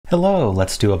Hello,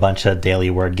 let's do a bunch of daily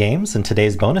word games, and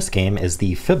today's bonus game is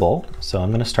the Fibble. So I'm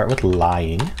going to start with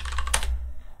lying.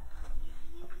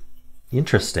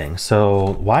 Interesting.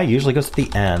 So Y usually goes to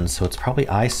the end, so it's probably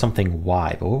I something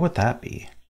Y, but what would that be?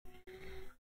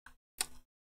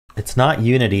 It's not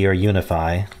unity or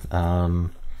unify, because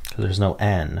there's no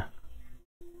N.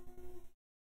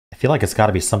 I feel like it's got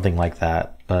to be something like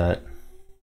that, but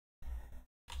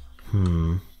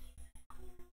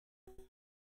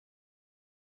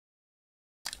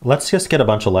let's just get a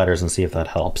bunch of letters and see if that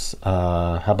helps.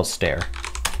 How about stare?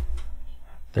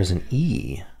 There's an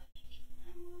E.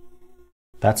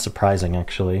 That's surprising,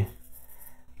 actually.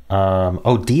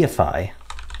 Oh, deify.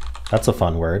 That's a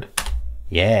fun word.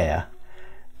 Yeah.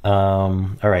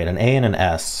 All right, an A and an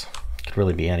S. Could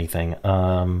really be anything.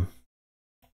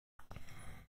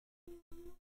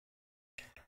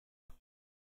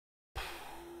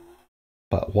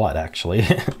 But what, actually?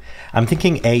 I'm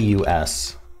thinking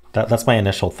AUS. That's my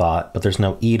initial thought, but there's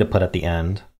no E to put at the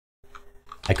end.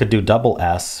 I could do double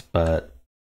S, but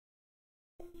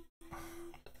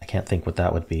I can't think what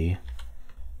that would be.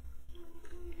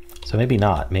 So maybe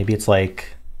not. Maybe it's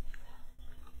like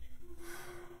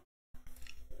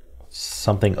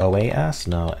something OAS?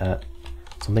 No,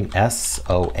 something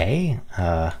SOA?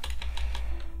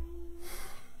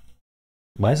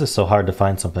 Why is this so hard to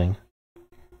find something?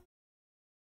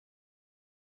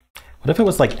 What if it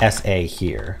was like SA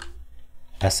here?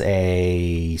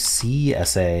 SAC,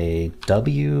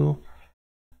 SAW,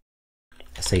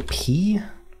 SAP?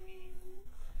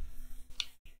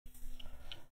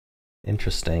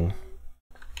 Interesting.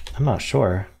 I'm not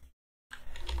sure.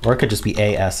 Or it could just be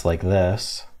AS like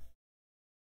this.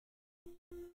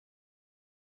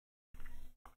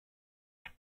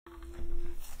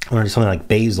 Or something like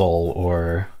basil,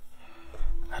 or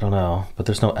I don't know, but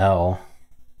there's no L.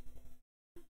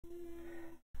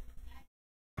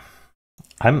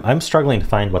 I'm struggling to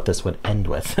find what this would end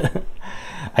with.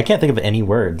 I can't think of any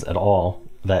words at all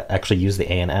that actually use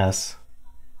the A and S.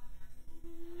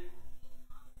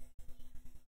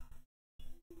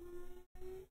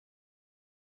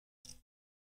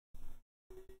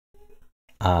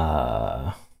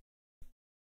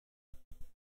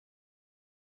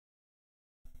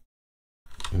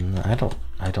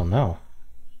 I don't know.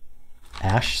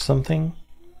 Ash something?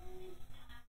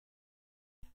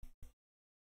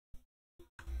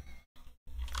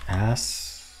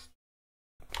 Asp?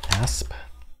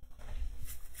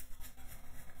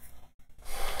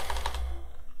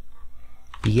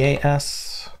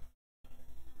 BAS?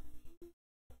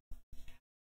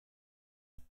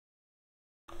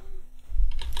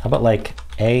 How about like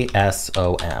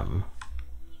ASOM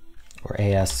or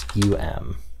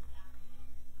ASUM?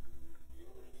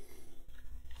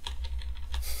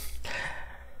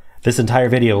 This entire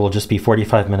video will just be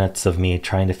 45 minutes of me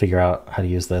trying to figure out how to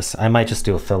use this. I might just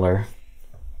do a filler,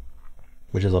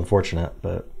 which is unfortunate,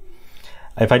 but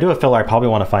if I do a filler, I probably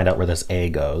want to find out where this A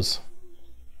goes.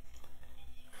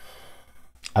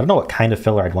 I don't know what kind of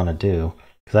filler I'd want to do,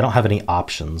 because I don't have any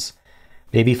options.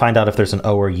 Maybe find out if there's an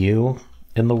O or U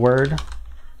in the word.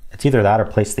 It's either that or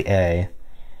place the A.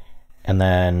 And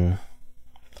then,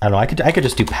 I don't know, I could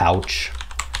just do pouch.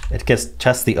 It gets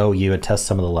tests the OU, it tests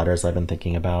some of the letters I've been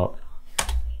thinking about.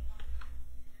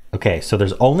 Okay, so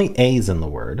there's only A's in the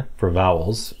word for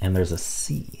vowels, and there's a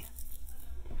C.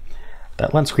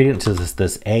 That lends credence to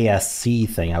this ASC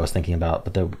thing I was thinking about,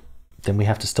 but then we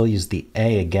have to still use the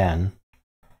A again.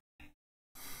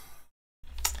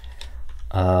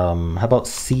 How about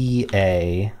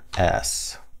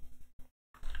CAS?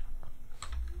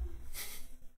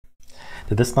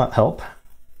 Did this not help?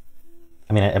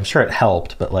 I mean, I'm sure it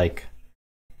helped, but like,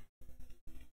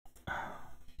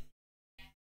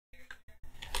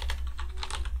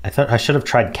 I thought I should have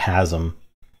tried chasm,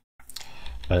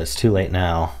 but it's too late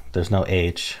now. There's no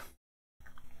H.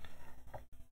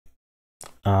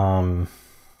 I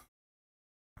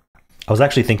was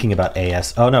actually thinking about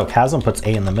AS. Oh no, chasm puts A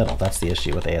in the middle. That's the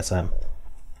issue with ASM.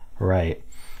 Right.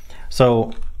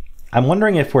 So I'm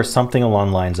wondering if we're something along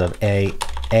the lines of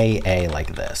AA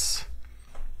like this.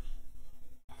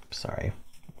 Sorry.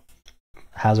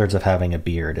 Hazards of having a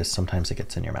beard is sometimes it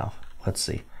gets in your mouth. Let's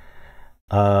see.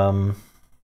 Or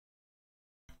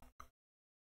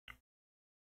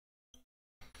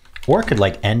it could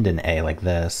like end in A like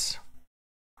this.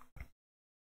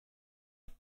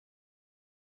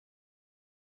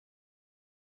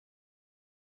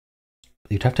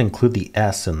 You'd have to include the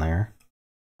S in there.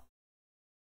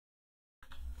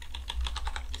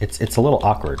 It's a little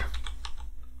awkward.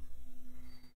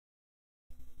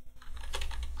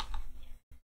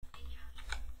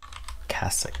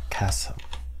 Casa.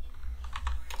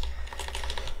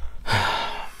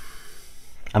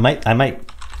 I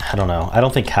don't know. I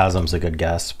don't think chasm's a good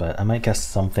guess, but I might guess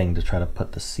something to try to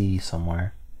put the C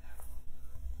somewhere.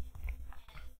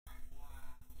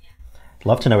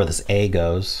 Love to know where this A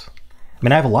goes. I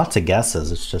mean, I have lots of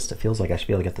guesses. It's just, it feels like I should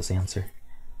be able to get this answer.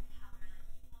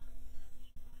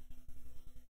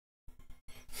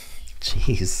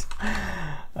 Jeez.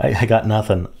 I got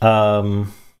nothing.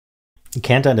 It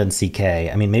can't end in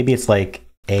CK. I mean, maybe it's like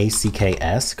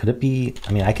ACKS. Could it be?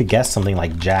 I mean, I could guess something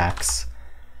like Jax.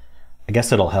 I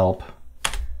guess it'll help.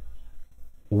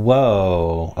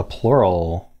 Whoa, a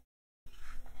plural.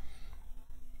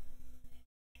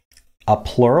 A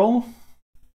plural?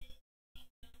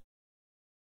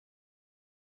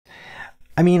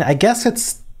 I mean, I guess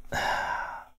it's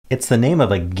the name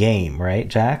of a game, right?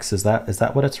 Jax, is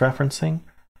that what it's referencing?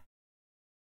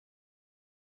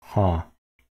 Huh.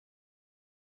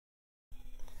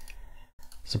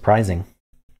 Surprising.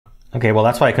 Okay, well,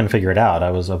 that's why I couldn't figure it out.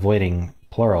 I was avoiding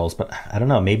plurals, but I don't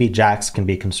know. Maybe Jax can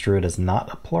be construed as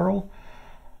not a plural?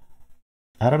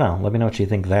 I don't know. Let me know what you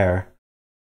think there.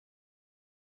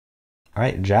 All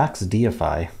right, Jax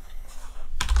deify.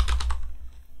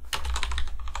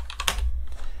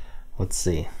 Let's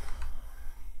see.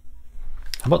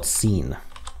 How about scene?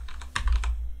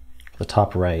 The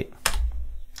top right.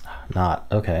 Not.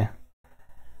 Okay.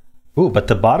 Ooh, but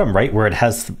the bottom right where it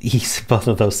has both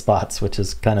of those spots, which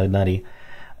is kind of nutty.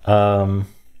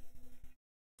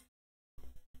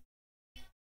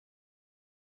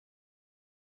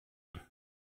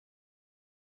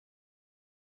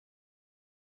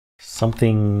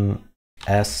 Something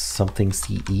S, something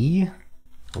CE?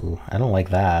 Ooh, I don't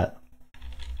like that.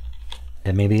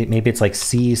 And maybe it's like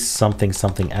C something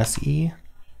something SE.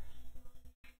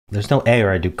 There's no A,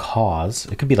 or I do cause.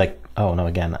 It could be like, oh no,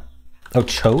 again. Oh,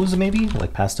 chose maybe?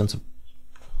 Like past tense of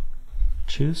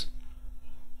choose?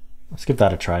 Let's give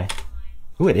that a try.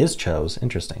 Ooh, it is chose.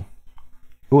 Interesting.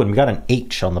 Ooh, and we got an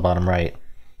H on the bottom right.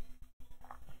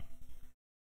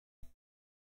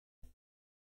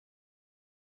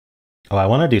 Oh, I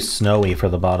want to do snowy for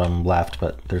the bottom left,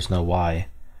 but there's no Y.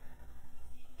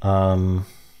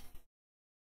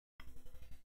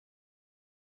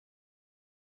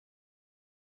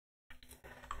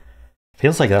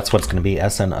 Feels like that's what's going to be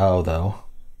SNO, though.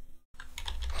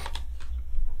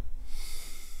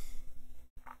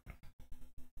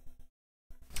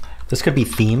 This could be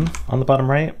theme on the bottom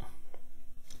right.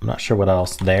 I'm not sure what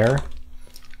else. There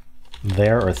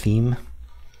or theme.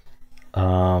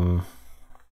 So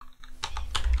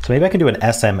maybe I can do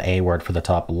an SMA word for the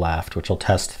top left, which will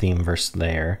test theme versus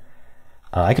there.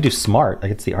 I could do smart. I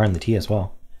get the R and the T as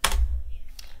well.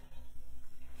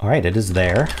 All right, it is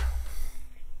there.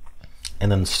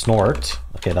 And then snort.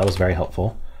 Okay, that was very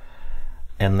helpful.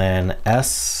 And then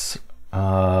S,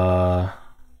 and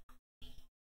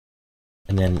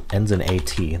then ends in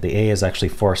AT. The A is actually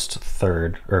forced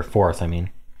third, or fourth, I mean.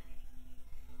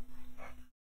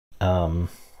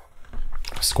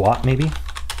 Squat, maybe?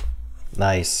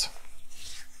 Nice.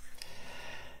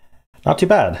 Not too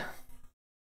bad.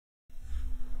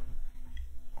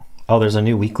 Oh, there's a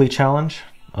new weekly challenge?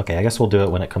 Okay, I guess we'll do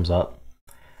it when it comes up.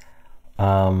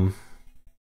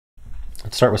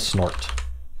 Let's start with snort.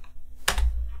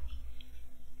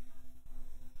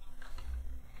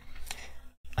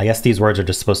 I guess these words are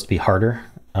just supposed to be harder.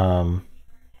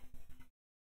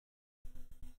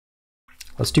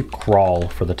 Let's do crawl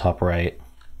for the top right.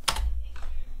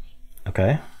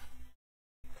 Okay.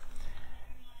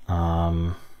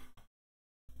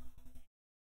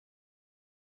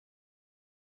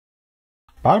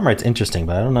 Bottom right's interesting,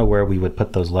 but I don't know where we would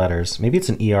put those letters. Maybe it's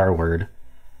an ER word.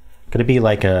 Could it be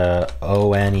like a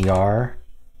O-N-E-R?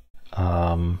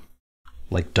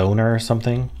 Like donor or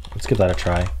something? Let's give that a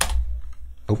try.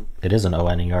 Oh, it is an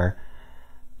O-N-E-R.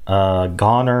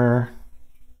 Goner.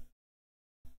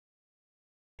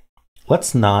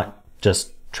 Let's not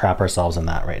just trap ourselves in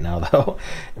that right now, though.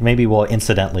 Maybe we'll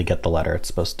incidentally get the letter it's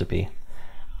supposed to be.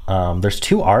 There's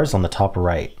two R's on the top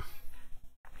right,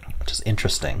 which is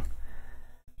interesting.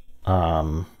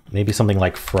 Maybe something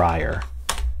like friar.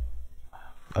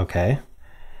 Okay.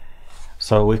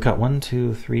 So we've got 1,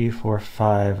 2, 3, 4,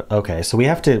 5. Okay, so we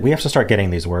have to start getting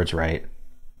these words right.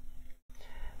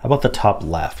 How about the top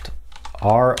left?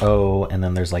 R-O, and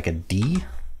then there's like a D.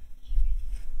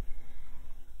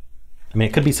 I mean,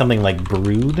 it could be something like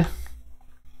brood.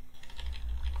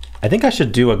 I think I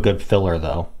should do a good filler,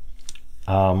 though.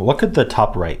 What could the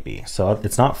top right be? So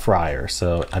it's not friar,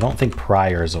 so I don't think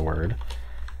prior is a word.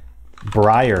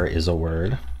 Briar is a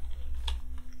word.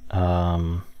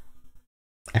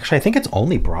 Actually, I think it's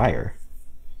only briar.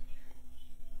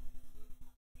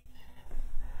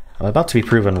 I'm about to be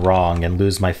proven wrong and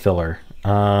lose my filler.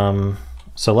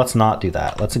 So So let's not do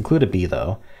that. Let's include a B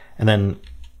though. And then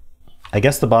I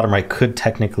guess the bottom right could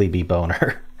technically be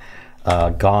boner.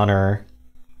 Goner.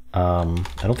 I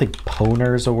don't think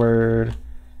poner is a word.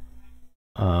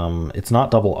 It's not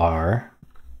double R.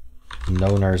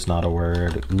 Noner is not a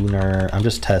word. Uner. I'm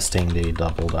just testing the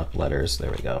doubled up letters. There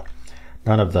we go.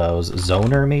 None of those.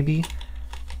 Zoner maybe?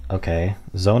 Okay.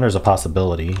 Zoner is a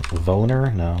possibility. Voner?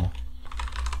 No.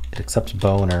 It accepts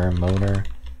boner. Moner.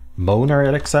 Moner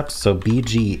it accepts. So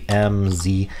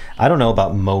BGMZ. I don't know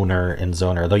about moner and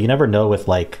zoner, though you never know with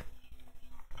like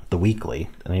the weekly.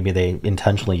 Maybe they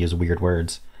intentionally use weird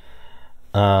words.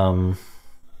 But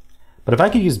if I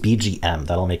could use BGM,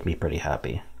 that'll make me pretty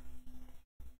happy.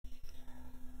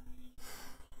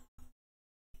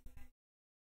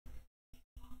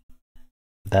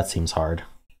 That seems hard.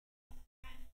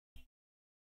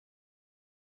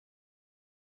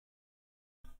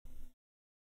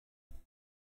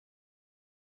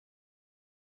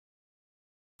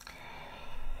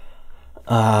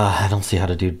 I don't see how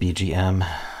to do BGM.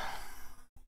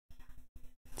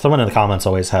 Someone in the comments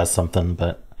always has something,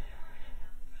 but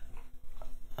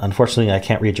unfortunately I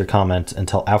can't read your comment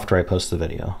until after I post the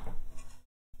video.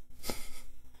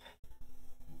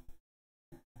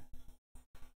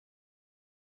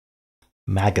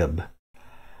 Magab.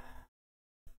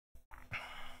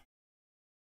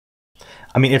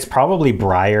 I mean, it's probably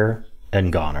Briar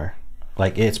and Goner.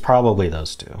 Like, it's probably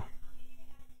those two.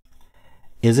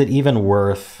 Is it even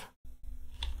worth...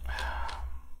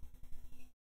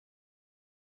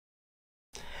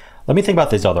 Let me think about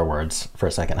these other words for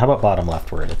a second. How about bottom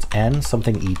left word? It's N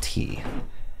something ET.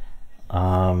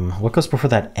 What goes before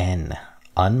that N?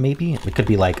 Un, maybe? It could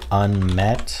be like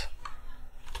unmet,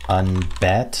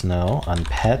 unbet, no.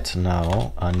 Unpet,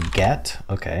 no. Unget,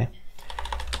 okay.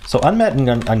 So unmet and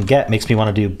unget makes me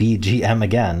want to do BGM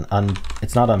again.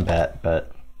 It's not unbet,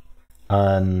 but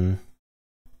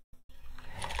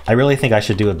I really think I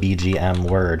should do a BGM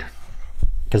word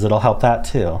because it'll help that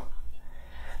too.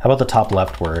 How about the top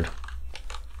left word?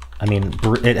 I mean,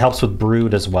 it helps with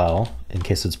brood as well, in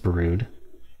case it's brood.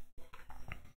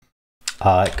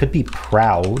 It could be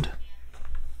proud.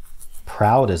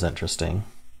 Proud is interesting.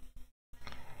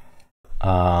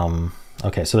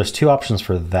 Okay, so there's two options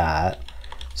for that.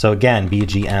 So again,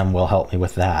 BGM will help me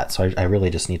with that. So I really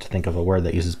just need to think of a word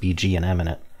that uses BG and M in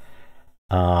it.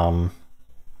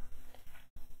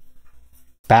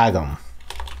 Bag 'em.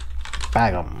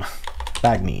 Bag 'em.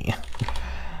 Bag me.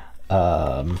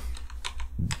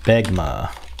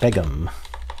 Begma. Begum.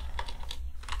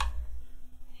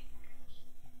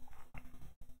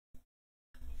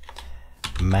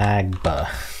 Magba.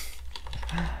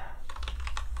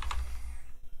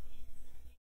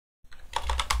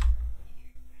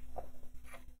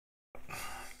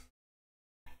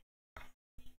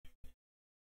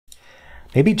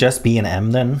 Maybe just B and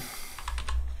M then.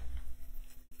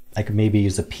 I could maybe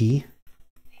use a P.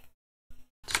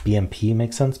 Just BMP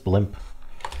makes sense. Blimp.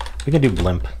 We can do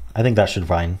blimp. I think that should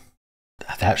fine.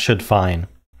 That should fine.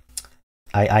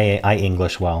 I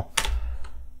English well.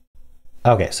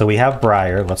 Okay, so we have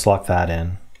Briar. Let's lock that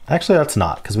in. Actually, that's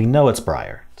not, because we know it's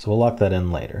Briar. So we'll lock that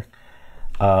in later.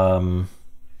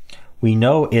 We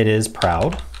know it is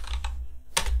proud.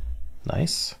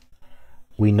 Nice.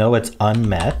 We know it's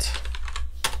unmet.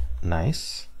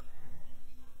 Nice.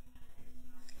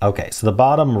 Okay, so the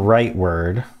bottom right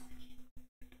word,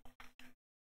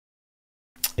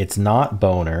 it's not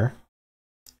boner,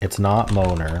 it's not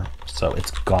moaner, so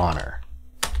it's goner.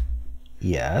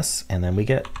 Yes, and then we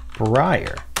get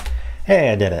Briar. Hey,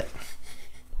 I did it.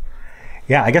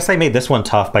 Yeah, I guess I made this one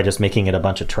tough by just making it a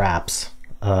bunch of traps.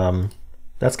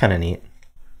 That's kind of neat.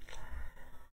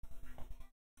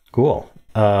 Cool.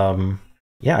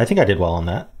 Yeah, I think I did well on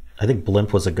that. I think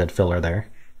blimp was a good filler there.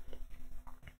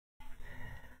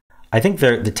 I think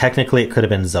technically it could have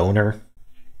been zoner.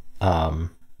 And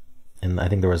I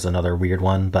think there was another weird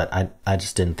one, but I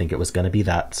just didn't think it was going to be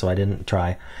that, so I didn't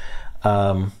try.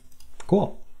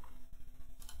 Cool.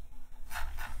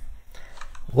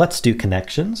 Let's do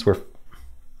connections. We're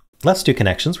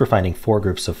finding 4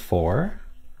 groups of 4.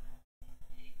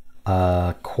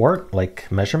 Quart, like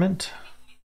measurement.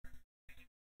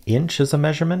 Inch is a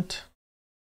measurement.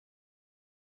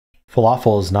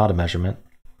 Falafel is not a measurement.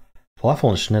 Falafel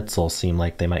and schnitzel seem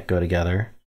like they might go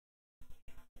together.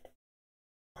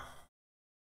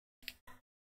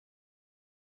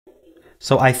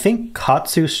 So I think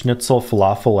katsu, schnitzel,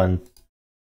 falafel, and...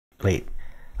 Wait,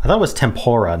 I thought it was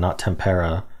tempura, not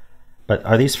tempera. But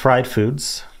are these fried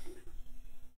foods?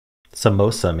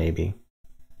 Samosa, maybe.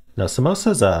 No,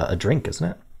 samosa's a drink, isn't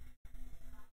it?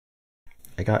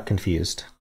 I got confused.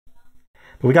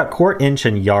 We got quart, inch,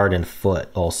 and yard and foot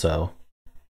also,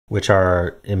 which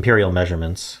are imperial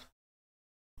measurements.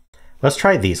 Let's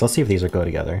try these. Let's see if these go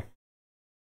together.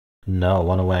 No,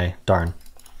 one away. Darn.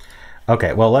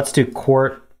 Okay, well, let's do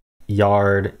quart,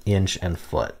 yard, inch, and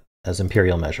foot as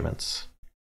imperial measurements.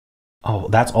 Oh,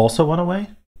 that's also one away?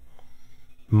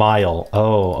 Mile.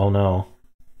 Oh no.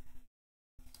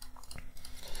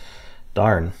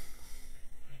 Darn.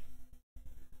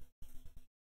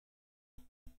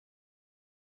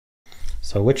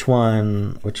 So which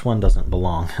one doesn't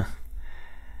belong?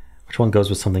 Which one goes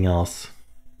with something else?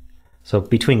 So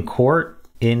between quart,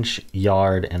 inch,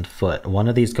 yard, and foot, one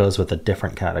of these goes with a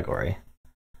different category.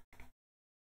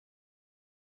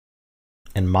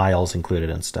 And miles included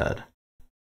instead.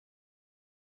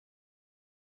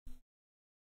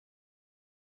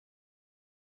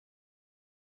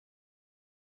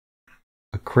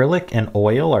 Acrylic and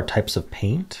oil are types of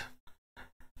paint.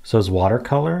 So is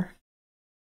watercolor.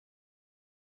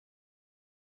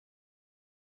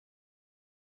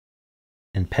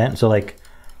 And pen, so like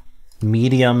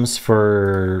mediums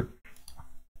for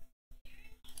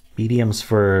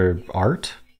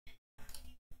art?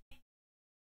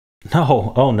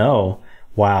 No, oh no.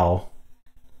 Wow.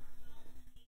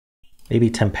 Maybe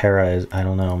tempera is, I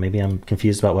don't know. Maybe I'm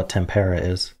confused about what tempera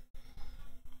is.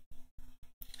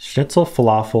 Schnitzel,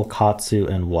 falafel, katsu,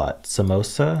 and what?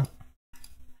 Samosa?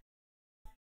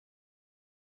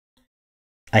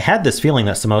 I had this feeling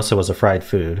that samosa was a fried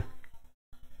food.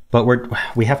 But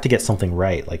we have to get something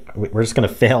right. Like we're just gonna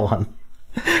fail on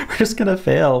we're just gonna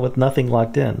fail with nothing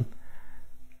locked in.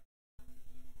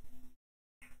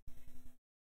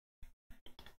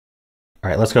 All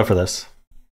right, let's go for this.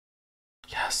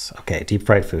 Yes, okay, deep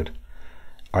fried food.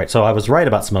 All right, so I was right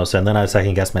about samosa, and then I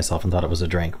second guessed myself and thought it was a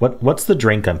drink. What's the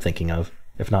drink I'm thinking of,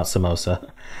 if not samosa?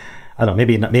 I don't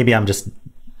know, maybe I'm just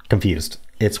confused.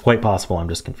 It's quite possible I'm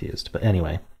just confused, but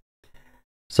anyway.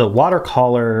 So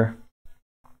watercolor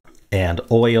and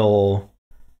oil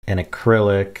and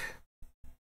acrylic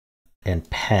and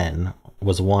pen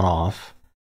was one off.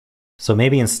 So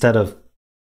maybe instead of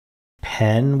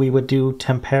pen, we would do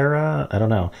tempera? I don't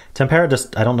know. Tempera,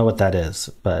 I don't know what that is,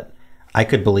 but I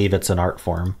could believe it's an art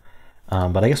form.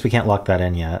 But I guess we can't lock that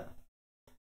in yet.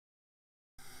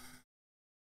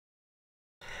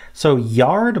 So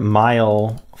yard,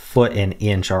 mile, foot, and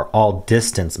inch are all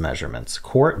distance measurements.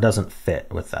 Quart doesn't fit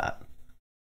with that.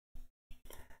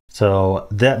 So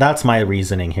that's my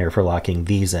reasoning here for locking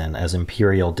these in as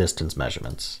imperial distance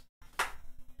measurements.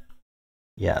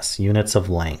 Yes, units of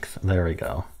length. There we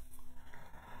go.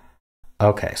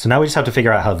 Okay, so now we just have to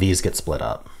figure out how these get split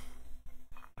up.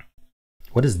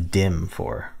 What is dim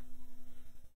for?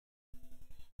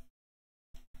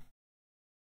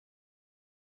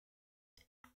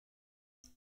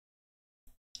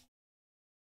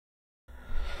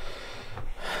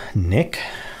 Nick?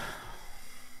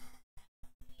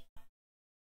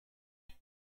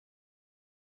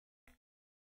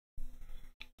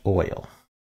 Oil.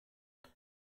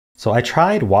 So I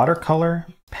tried watercolor,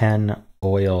 pen,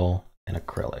 oil, and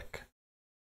acrylic.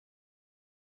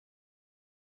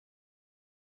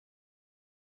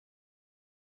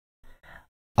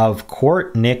 Of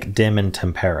quart, nick, dim, and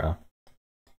tempera,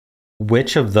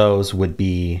 which of those would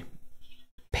be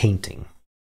painting?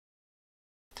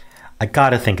 I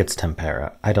gotta think it's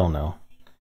tempera. I don't know.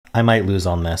 I might lose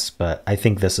on this, but I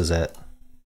think this is it.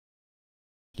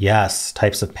 Yes,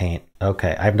 types of paint.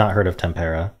 Okay, I've not heard of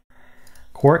tempera.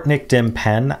 Quart, nick, dim,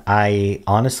 pen. I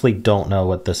honestly don't know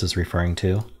what this is referring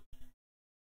to.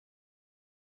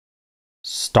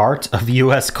 Start of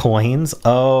US coins?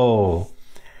 Oh,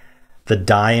 the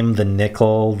dime, the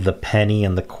nickel, the penny,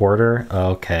 and the quarter.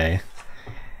 Okay.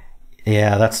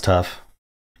 Yeah, that's tough.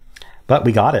 But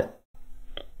we got it.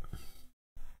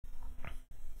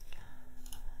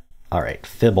 All right,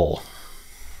 Fibble.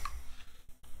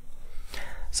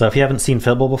 So if you haven't seen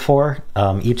Fibble before,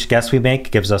 each guess we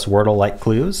make gives us wordle-like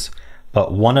clues,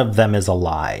 but one of them is a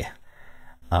lie.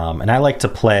 And I like to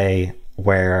play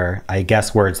where I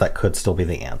guess words that could still be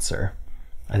the answer.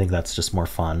 I think that's just more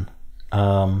fun.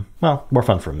 Well, more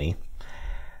fun for me.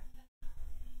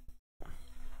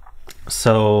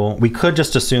 So we could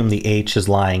just assume the H is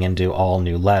lying and do all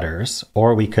new letters,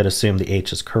 or we could assume the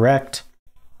H is correct,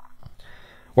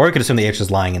 or we could assume the H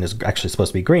is lying and is actually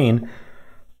supposed to be green,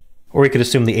 or we could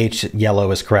assume the H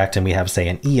yellow is correct and we have, say,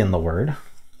 an E in the word.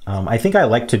 I think I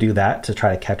like to do that to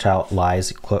try to catch out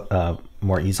lies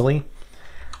more easily.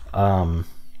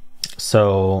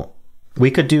 So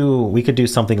we could do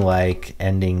something like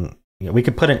ending. We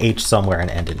could put an H somewhere and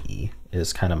end in E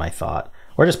is kind of my thought,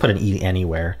 or just put an E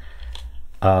anywhere.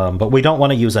 But we don't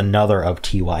want to use another of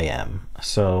TYM.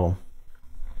 So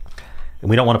And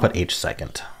we don't want to put H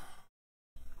second.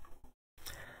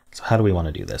 So how do we want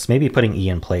to do this? Maybe putting E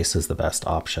in place is the best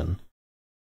option.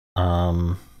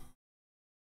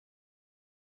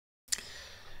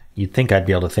 You'd think I'd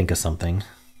be able to think of something.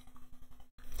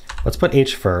 Let's put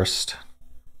H first.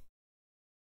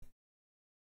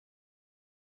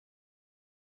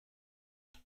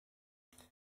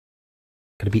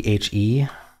 Could it be HE?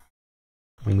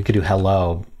 I mean, we could do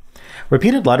hello.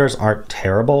 Repeated letters aren't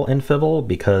terrible in Fibble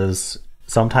because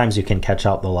sometimes you can catch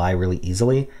out the lie really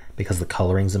easily because the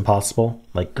coloring's impossible,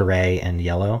 like gray and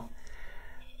yellow.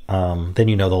 Then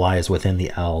you know the lie is within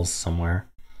the L's somewhere.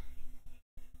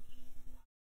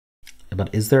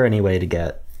 But is there any way to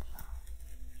get...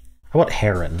 How about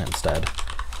heron instead?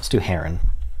 Let's do heron.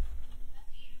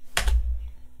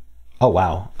 Oh,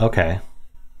 wow. Okay.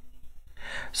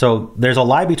 So there's a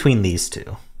lie between these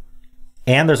two.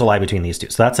 And there's a lie between these two.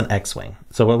 So that's an X-wing.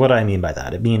 So what do I mean by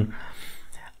that? I mean,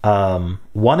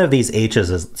 one of these H's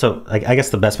is... So I guess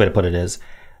the best way to put it is,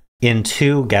 in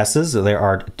two guesses, there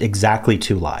are exactly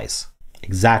two lies.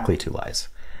 Exactly two lies.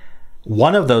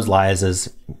 One of those lies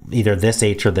is either this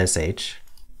H or this H.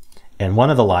 And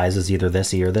one of the lies is either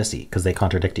this E or this E, because they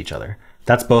contradict each other.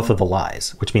 That's both of the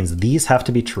lies, which means these have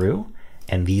to be true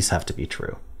and these have to be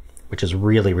true, which is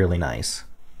really, really nice.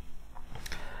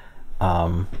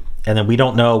 And then we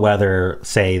don't know whether,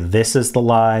 say, this is the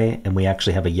lie and we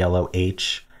actually have a yellow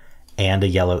H and a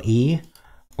yellow E,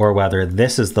 or whether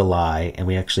this is the lie and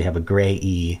we actually have a gray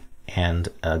E and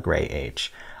a gray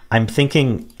H. I'm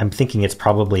thinking it's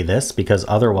probably this, because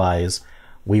otherwise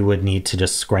we would need to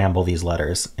just scramble these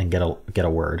letters and get a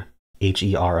word.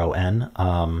 H-E-R-O-N.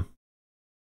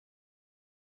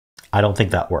 I don't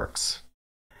think that works.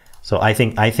 So I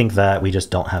think that we just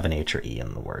don't have an H or E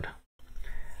in the word.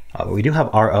 But we do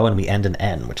have R-O and we end in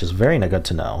N, which is very good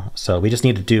to know. So we just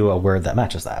need to do a word that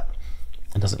matches that.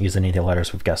 It doesn't use any of the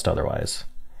letters we've guessed otherwise.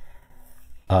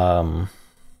 Something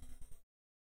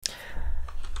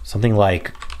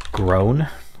like groan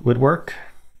would work.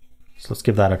 So let's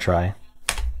give that a try.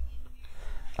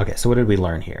 Okay, so what did we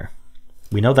learn here?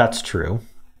 We know that's true.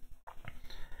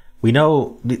 We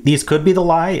know these could be the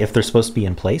lie if they're supposed to be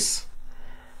in place.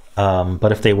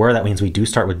 But if they were, that means we do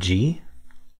start with G.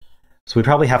 So we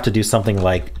probably have to do something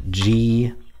like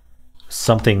G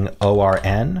something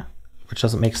O-R-N, which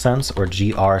doesn't make sense, or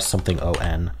G-R something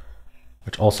O-N,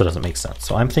 which also doesn't make sense.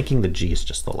 So I'm thinking the G is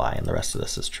just the lie and the rest of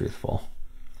this is truthful.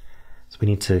 So we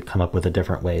need to come up with a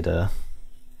different way to,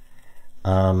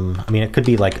 I mean, it could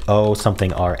be like O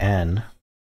something R-N.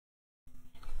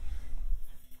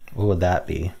 What would that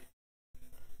be?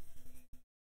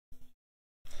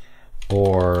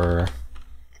 Or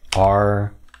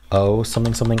R-O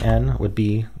something something N would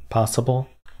be possible.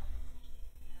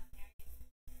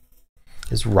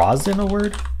 Is rosin a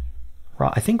word?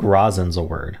 I think rosin's a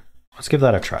word. Let's give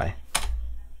that a try.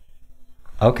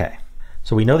 Okay,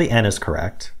 so we know the N is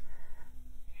correct.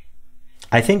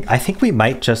 I think we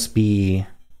might just be,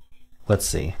 let's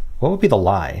see, what would be the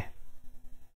lie?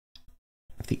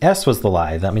 If the S was the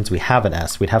lie, that means we have an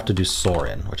S. We'd have to do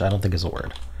sorin, which I don't think is a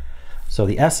word. So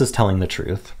the S is telling the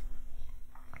truth.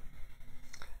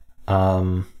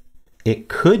 It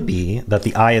could be that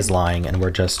the I is lying and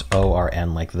we're just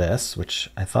O-R-N like this,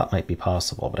 which I thought might be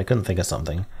possible, but I couldn't think of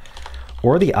something.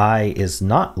 Or the I is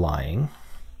not lying,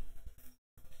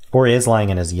 or is lying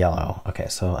and is yellow. Okay,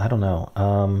 so I don't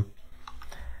know.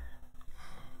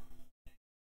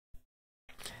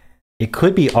 It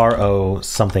could be R-O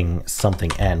something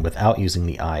something N without using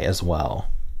the I as well.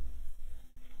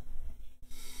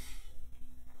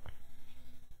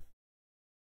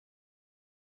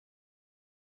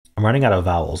 I'm running out of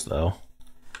vowels though.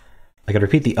 I could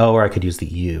repeat the O or I could use the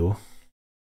U.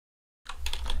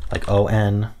 Like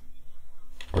O-N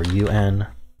or U-N.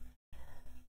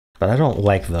 But I don't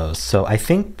like those. So I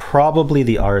think probably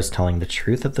the R is telling the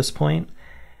truth at this point.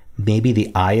 Maybe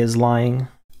the I is lying.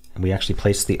 And we actually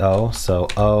place the O. So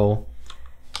O,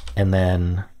 and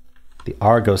then the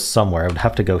R goes somewhere. It would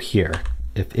have to go here.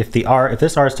 If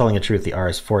this R is telling the truth, the R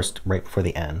is forced right before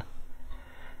the N.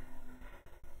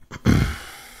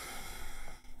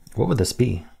 What would this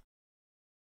be?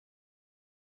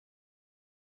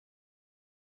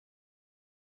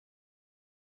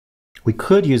 We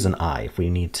could use an I if we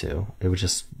need to. It would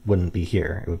just wouldn't be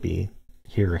here. It would be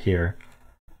here or here.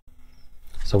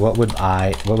 So what would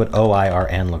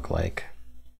O-I-R-N look like?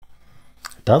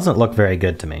 Doesn't look very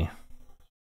good to me.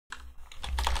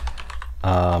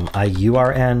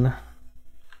 I-U-R-N.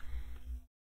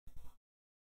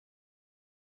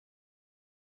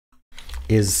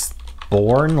 Is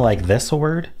born like this a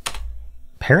word?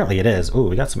 Apparently it is. Ooh,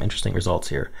 we got some interesting results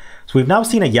here. So we've now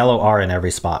seen a yellow R in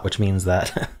every spot, which means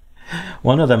that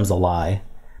one of them's a lie.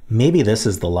 Maybe this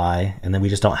is the lie, and then we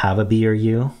just don't have a B or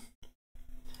U. I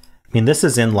mean, this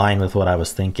is in line with what I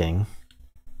was thinking.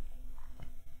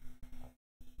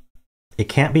 It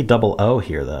can't be double O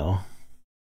here, though.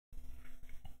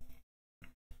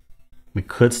 We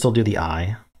could still do the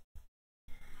I.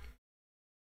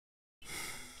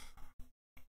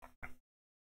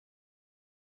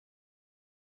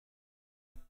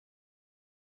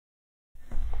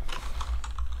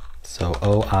 So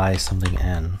OI something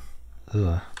N.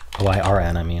 Ugh.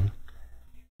 OIRN, I mean.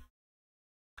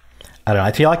 I don't know.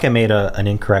 I feel like I made an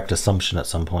incorrect assumption at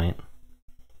some point.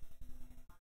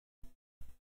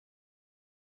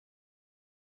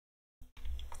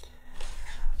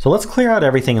 So let's clear out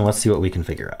everything and let's see what we can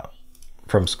figure out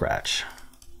from scratch.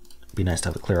 It'd be nice to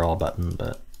have the clear all button,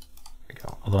 but there we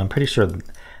go. Although I'm pretty sure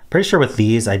with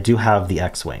these I do have the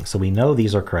X-wing. So we know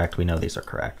these are correct. We know these are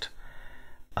correct.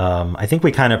 I think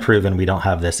we kind of proven we don't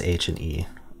have this H and E.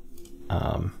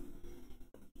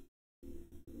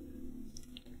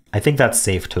 I think that's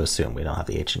safe to assume we don't have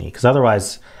the H and E, because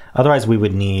otherwise we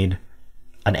would need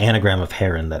an anagram of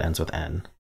heron that ends with N.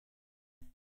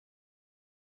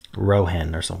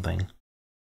 Rohan or something.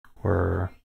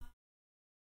 Or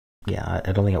yeah,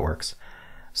 I don't think it works.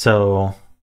 So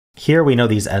here we know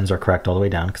these N's are correct all the way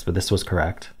down because this was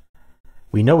correct.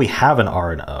 We know we have an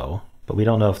R and O, but we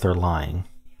don't know if they're lying.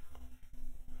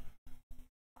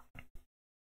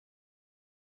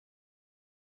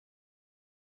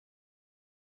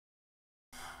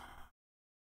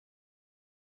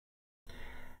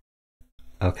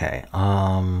 Okay,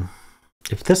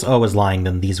 if this O is lying,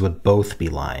 then these would both be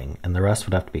lying, and the rest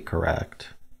would have to be correct.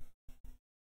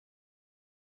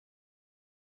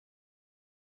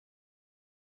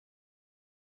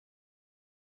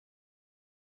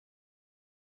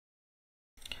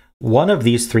 One of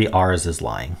these three R's is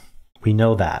lying. We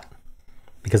know that,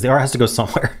 because the R has to go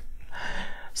somewhere.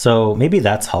 So maybe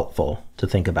that's helpful to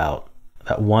think about,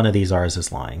 that one of these R's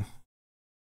is lying.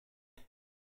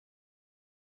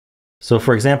 So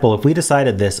for example, if we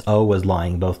decided this O was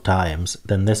lying both times,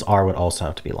 then this R would also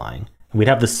have to be lying. We'd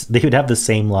have this, they would have the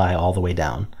same lie all the way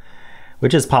down,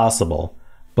 which is possible.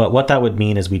 But what that would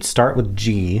mean is we'd start with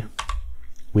G,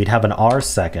 we'd have an R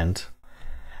second,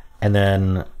 and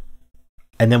then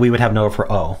we would have no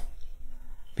for O,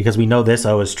 because we know this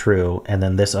O is true, and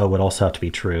then this O would also have to be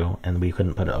true, and we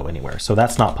couldn't put O anywhere. So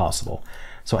that's not possible.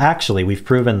 So actually, we've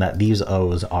proven that these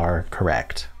O's are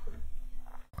correct.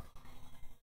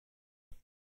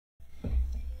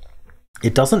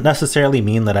 It doesn't necessarily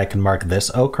mean that I can mark this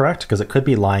O correct, because it could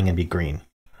be lying and be green.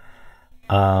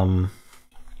 But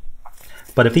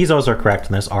if these O's are correct,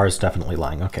 then this R is definitely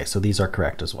lying. Okay, so these are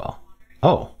correct as well.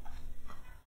 Oh,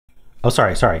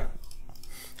 sorry.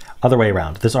 Other way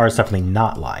around. This R is definitely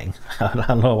not lying. I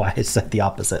don't know why I said the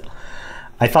opposite.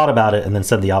 I thought about it and then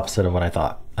said the opposite of what I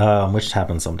thought, which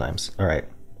happens sometimes. All right.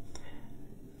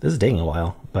 This is taking a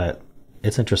while, but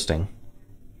it's interesting.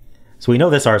 So we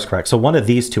know this R is correct. So one of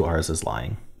these two R's is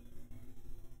lying,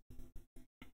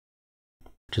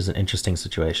 which is an interesting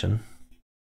situation.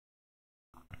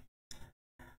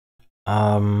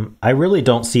 I really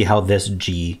don't see how this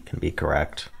G can be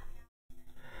correct.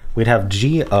 We'd have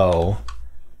GO,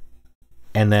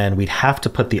 and then we'd have to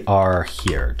put the R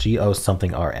here, GO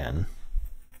something RN.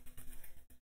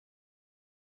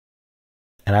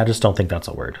 And I just don't think that's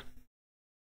a word.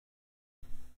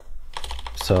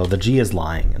 So the G is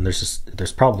lying, and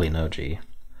there's probably no G.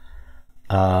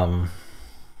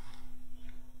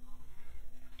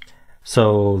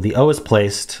 So the O is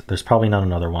placed. There's probably not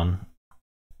another one.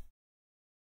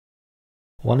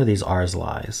 One of these R's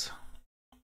lies.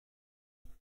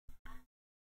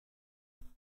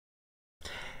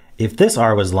 If this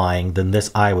R was lying, then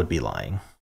this I would be lying.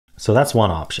 So that's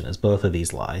one option, is both of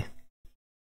these lie.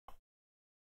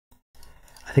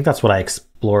 I think that's what I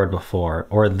explored before.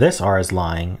 Or this R is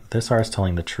lying, this R is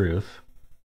telling the truth.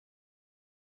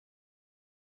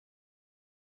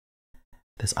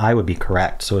 This I would be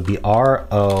correct. So it would be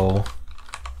RO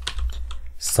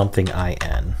something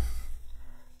IN.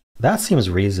 That seems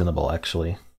reasonable,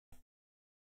 actually.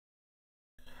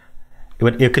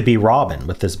 It could be Robin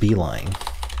with this B lying.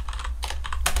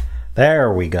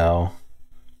 There we go.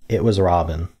 It was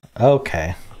Robin.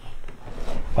 Okay.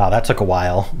 Wow, that took a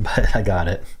while, but I got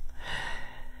it.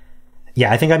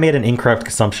 Yeah, I think I made an incorrect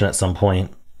assumption at some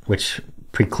point, which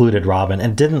precluded Robin,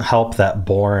 and didn't help that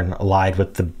Born lied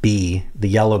with the B, the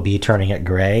yellow B turning it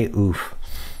gray. Oof.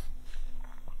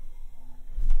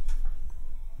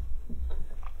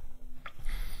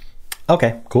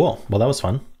 Okay, cool. Well, that was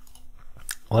fun.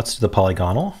 Let's do the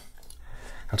polygonal.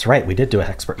 That's right, we did do a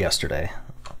hexpert yesterday.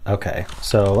 Okay,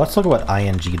 so let's look at what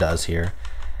ing does here.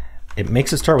 It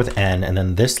makes it start with N, and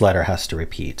then this letter has to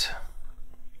repeat.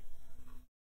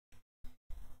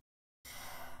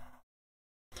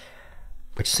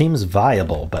 Which seems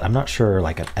viable, but I'm not sure,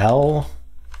 like an L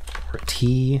or a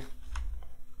T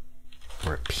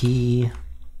or a P.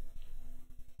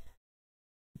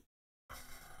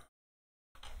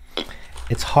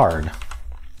 It's hard.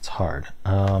 It's hard.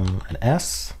 An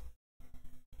S.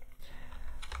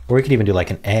 Or we could even do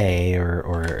like an A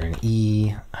or an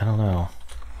E. I don't know.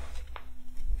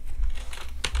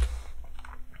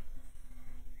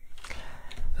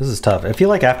 This is tough. I feel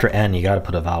like after N, you got to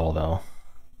put a vowel though.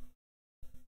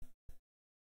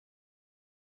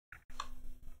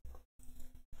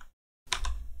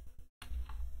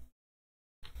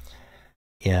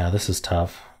 Yeah, this is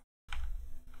tough.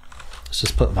 Let's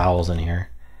just put vowels in here.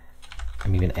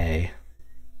 I'm even A.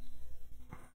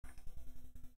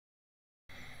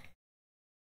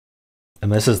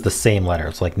 And this is the same letter.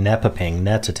 It's like nepaping,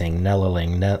 netating,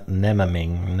 nelaling,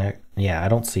 nemaming. Yeah, I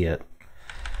don't see it.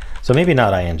 So maybe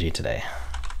not ing today.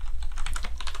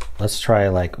 Let's try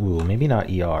like, ooh, maybe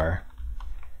not ER.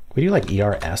 Can we do like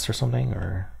ERS or something?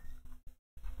 Or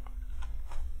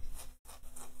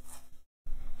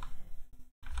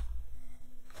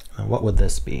what would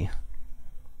this be?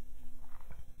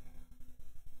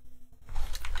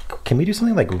 Can we do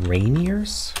something like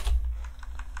rainiers?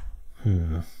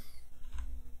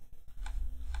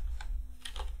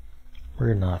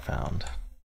 Word not found.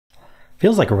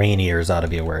 Feels like rainiers ought to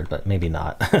be a word, but maybe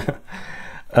not.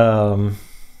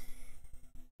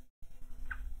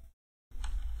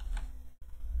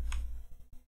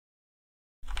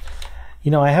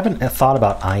 You know, I haven't thought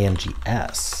about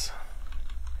INGS.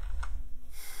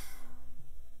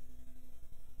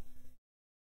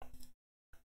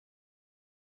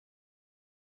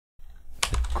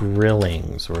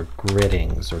 Grillings or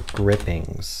grittings or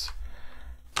grippings.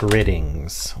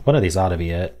 Grittings. One of these ought to be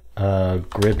it.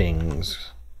 Gribbings.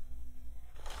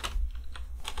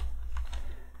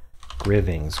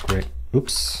 Grivings.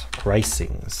 Oops.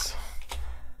 Grisings.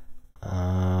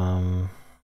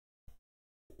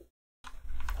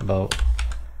 About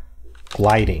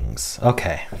glidings.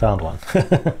 Okay, found one.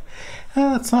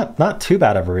 That's not too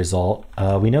bad of a result.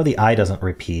 We know the I doesn't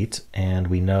repeat, and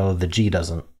we know the G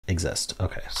doesn't exist.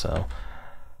 Okay, so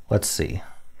let's see.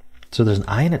 So there's an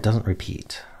I and it doesn't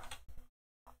repeat.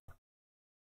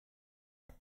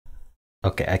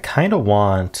 Okay, I kind of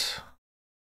want...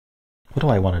 What do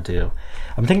I want to do?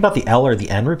 I'm thinking about the L or the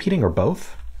N repeating, or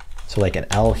both. So like an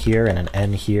L here and an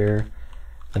N here.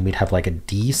 Then we'd have like a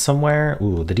D somewhere.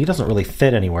 Ooh, the D doesn't really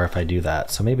fit anywhere if I do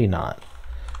that, so maybe not.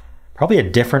 Probably a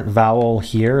different vowel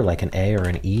here, like an A or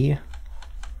an E.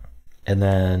 And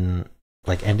then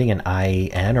like ending in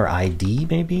IN or ID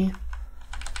maybe?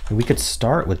 And we could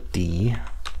start with D.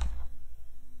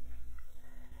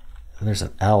 And there's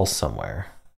an L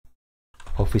somewhere.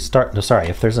 Well, if we start, no, sorry,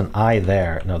 if there's an I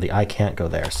there, no, the I can't go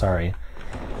there, sorry.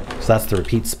 So that's the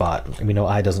repeat spot. And we know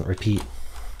I doesn't repeat.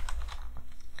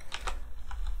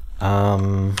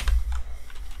 I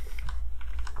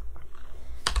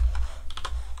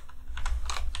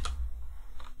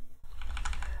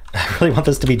really want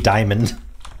this to be diamond.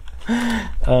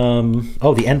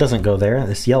 Oh, the N doesn't go there.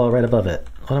 This yellow right above it.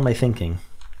 What am I thinking?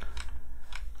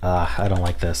 I don't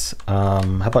like this. How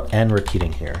about N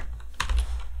repeating here?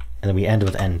 And then we end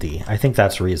with ND. I think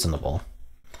that's reasonable.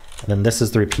 And then this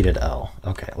is the repeated L.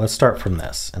 Okay, let's start from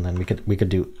this. And then we could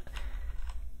do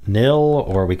nil,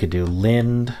 or we could do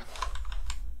lind.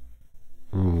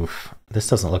 Oof, this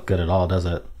doesn't look good at all, does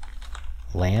it?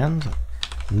 Land?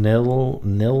 Nil.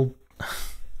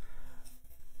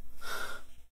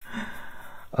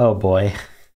 Oh boy.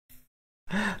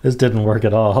 This didn't work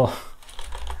at all.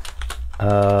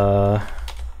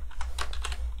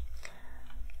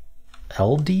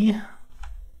 LD?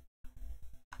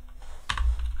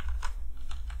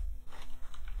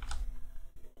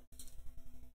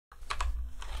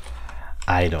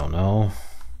 I don't know.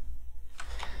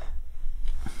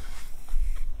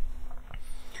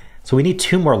 So we need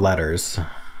 2 more letters.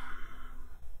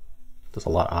 There's a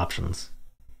lot of options.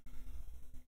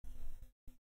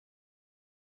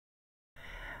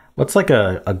 What's like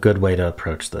a good way to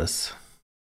approach this?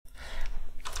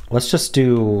 Let's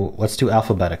do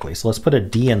alphabetically. So let's put a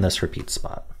D in this repeat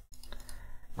spot.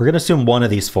 We're going to assume one of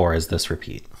these 4 is this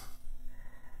repeat.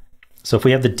 So if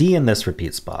we have the D in this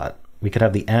repeat spot, we could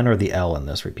have the N or the L in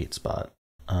this repeat spot.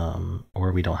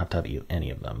 Or we don't have to have any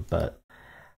of them, but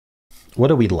what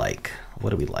do we like? What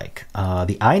do we like?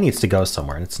 The I needs to go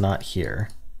somewhere, and it's not here.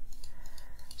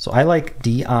 So I like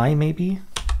DI maybe.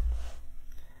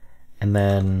 And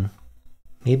then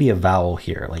maybe a vowel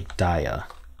here, like dia.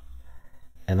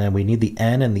 And then we need the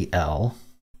N and the L.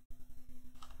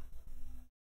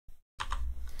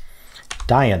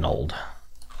 Dianold.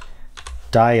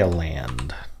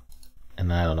 Dialand. And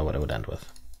then I don't know what it would end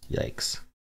with. Yikes.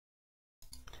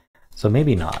 So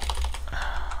maybe not.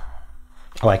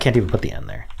 Oh, I can't even put the N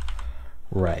there.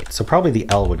 Right, so probably the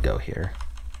L would go here.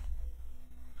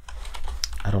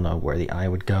 I don't know where the I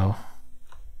would go.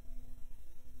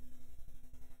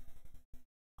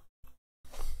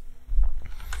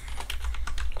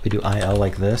 We do IL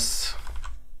like this.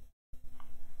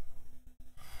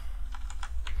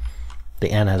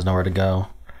 The N has nowhere to go.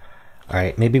 All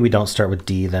right, maybe we don't start with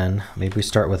D then. Maybe we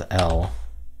start with L.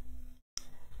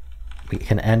 We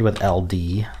can end with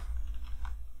LD.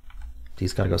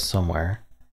 D's got to go somewhere.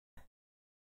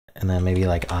 And then maybe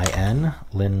like IN.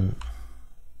 Lin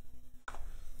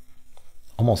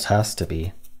almost has to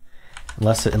be,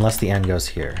 unless the N goes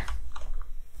here.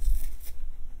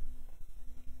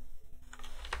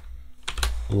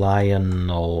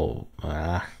 Lionel.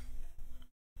 I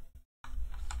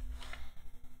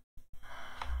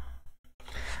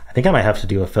think I might have to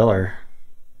do a filler.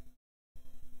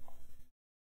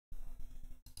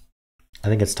 I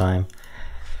think it's time.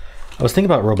 I was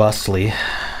thinking about robustly.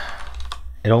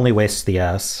 It only wastes the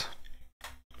S,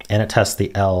 and it tests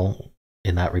the L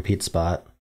in that repeat spot.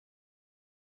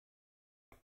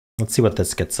 Let's see what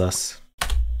this gets us.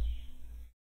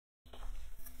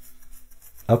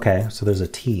 Okay, so there's a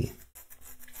T.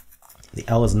 The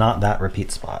L is not that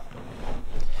repeat spot.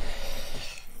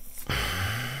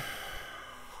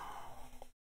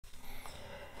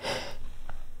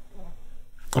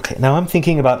 Okay, now I'm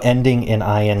thinking about ending in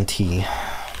INT.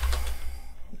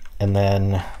 And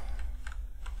then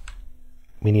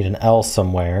we need an L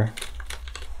somewhere.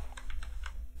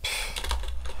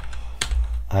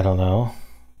 I don't know.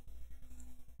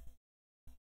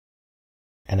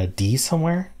 And a D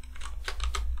somewhere?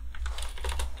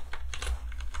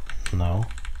 No.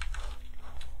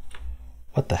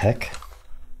 What the heck?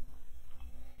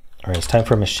 All right, it's time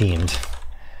for machined.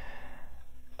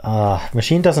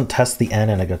 Machine doesn't test the N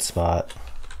in a good spot.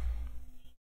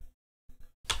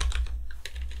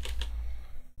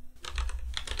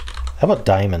 How about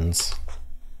diamonds?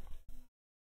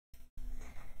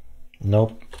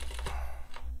 Nope.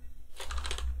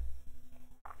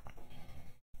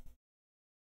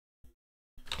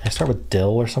 Can I start with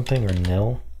dill or something, or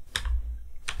nil?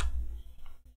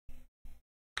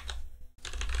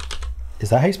 Is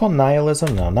that how you spell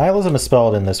nihilism? No, nihilism is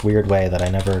spelled in this weird way that I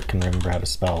never can remember how to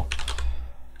spell.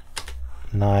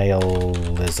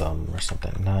 Nihilism or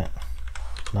something.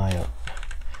 Nihil.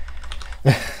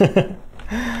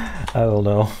 I don't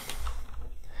know.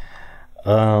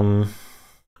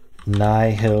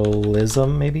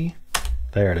 Nihilism, maybe?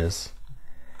 There it is.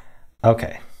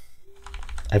 Okay.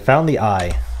 I found the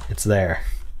I. It's there.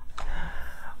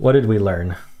 What did we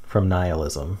learn from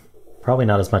nihilism? Probably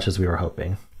not as much as we were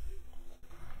hoping.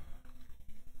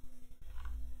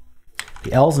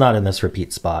 The L's not in this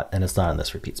repeat spot, and it's not in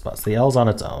this repeat spot. So the L's on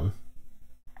its own.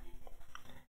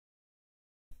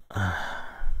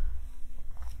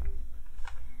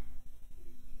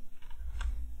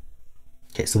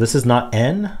 Okay, so this is not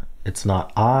N, it's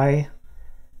not I.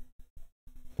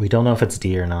 We don't know if it's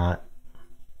D or not.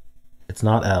 It's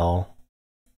not L.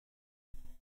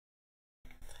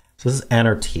 So this is N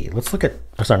or T. Let's look at,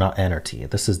 oh, sorry, not N or T.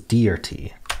 This is D or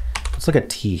T. Let's look at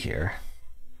T here.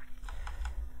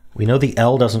 We know the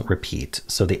L doesn't repeat,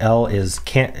 so the L is,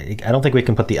 I don't think we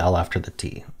can put the L after the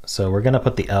T. So we're gonna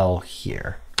put the L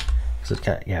here. So it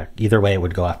can't, yeah, either way it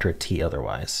would go after a T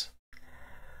otherwise.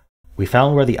 We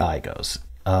found where the I goes.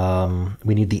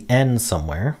 We need the N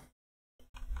somewhere.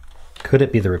 Could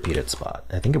it be the repeated spot?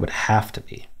 I think it would have to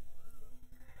be.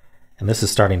 And this is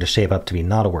starting to shape up to be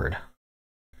not a word,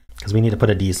 because we need to put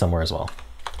a D somewhere as well.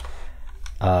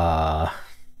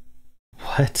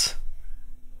 What?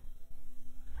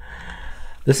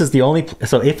 This is the only,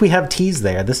 so if we have T's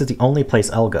there, this is the only place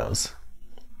L goes.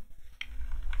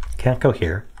 Can't go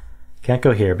here. Can't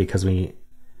go here because we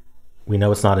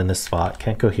know it's not in this spot.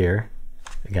 Can't go here.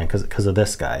 Again, because of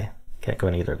this guy. Can't go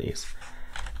in either of these.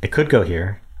 It could go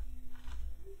here.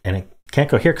 And it can't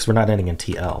go here because we're not ending in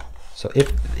TL. So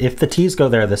if the T's go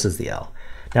there, this is the L.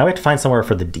 Now we have to find somewhere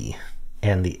for the D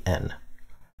and the N.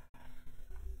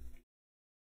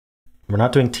 We're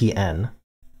not doing TN.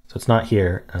 So it's not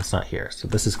here, and it's not here. So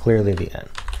this is clearly the N.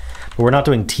 But we're not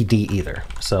doing TD either.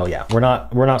 So yeah, we're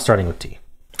not starting with T.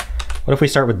 What if we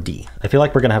start with D? I feel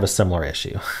like we're gonna have a similar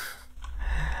issue.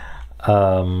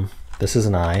 This is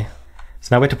an I.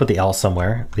 So now we have to put the L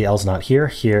somewhere. The L's not here,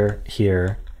 here,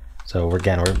 here. So we're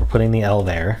putting the L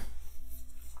there.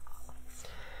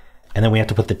 And then we have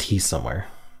to put the T somewhere.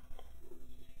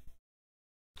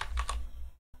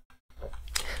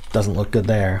 Doesn't look good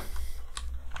there.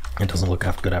 It doesn't look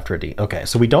good after a D. Okay,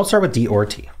 so we don't start with D or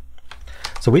T.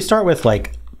 So we start with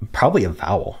like probably a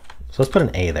vowel. So let's put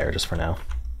an A there just for now.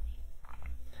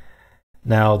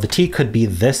 Now the T could be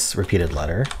this repeated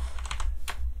letter.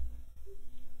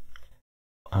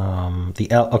 The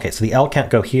L, okay, so the L can't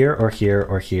go here or here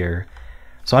or here.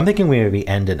 So I'm thinking we maybe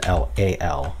end in L,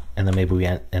 A-L, and then maybe we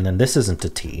end, and then this isn't a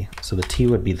T. So the T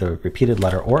would be the repeated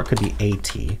letter, or it could be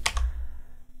A-T.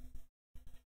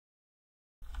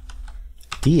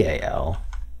 D-A-L,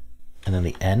 and then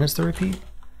the N is the repeat?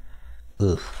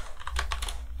 Ugh.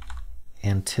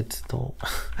 Antithetical.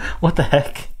 What the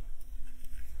heck?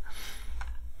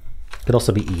 Could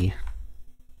also be E.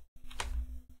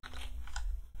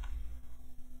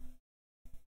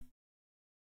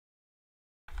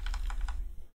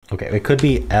 Okay, it could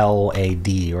be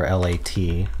L-A-D or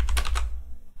L-A-T.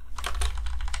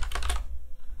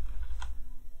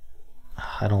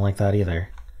 I don't like that either.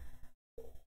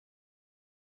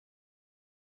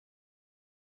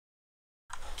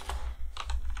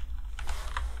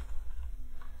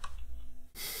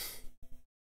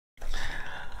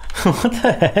 What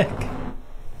the heck?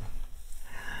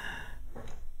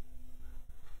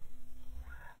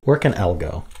 Where can L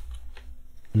go?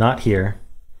 Not here.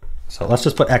 So let's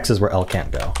just put X's where L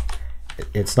can't go.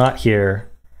 It's not here.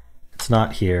 It's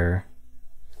not here.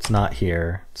 It's not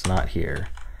here. It's not here.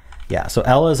 Yeah, so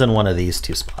L is in one of these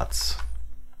two spots.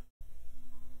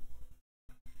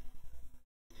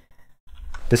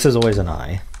 This is always an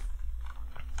I.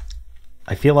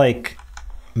 I feel like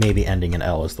maybe ending in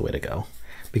L is the way to go,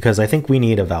 because I think we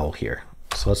need a vowel here.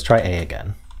 So let's try A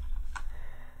again.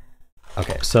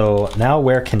 Okay, so now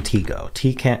where can T go?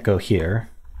 T can't go here.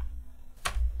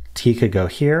 T could go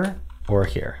here or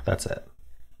here. That's it.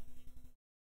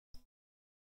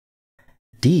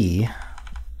 D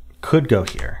could go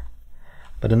here,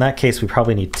 but in that case we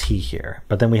probably need T here,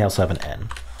 but then we also have an N.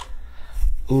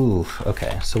 Ooh,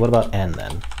 okay, so what about N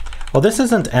then? Well, this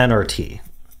isn't N or T,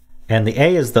 and the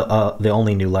A is the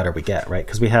only new letter we get, right?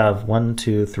 Because we have 1,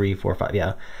 2, 3, 4, 5,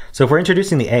 yeah. So if we're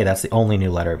introducing the A, that's the only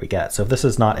new letter we get. So if this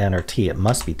is not N or T, it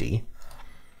must be D.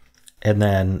 And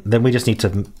then we just need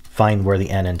to find where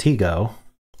the N and T go.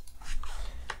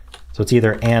 So it's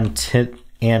either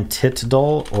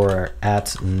antithetical or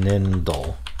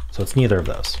atnindal. So it's neither of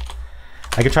those.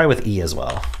 I could try with E as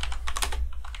well.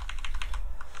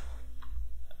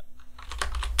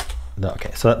 Okay,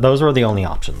 so those were the only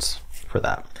options for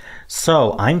that.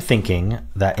 So I'm thinking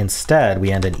that instead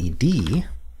we end in ED,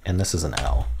 and this is an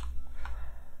L.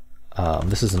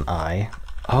 This is an I.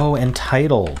 Oh,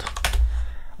 entitled.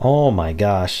 Oh my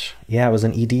gosh. Yeah, it was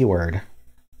an ED word.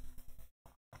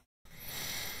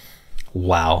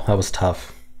 Wow, that was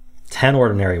tough. 10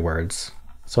 ordinary words.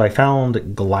 So I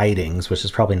found glidings, which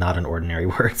is probably not an ordinary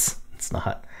word. It's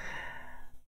not.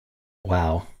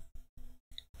 Wow.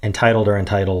 Entitled or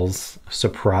entitles.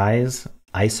 Surprise.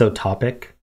 Isotopic.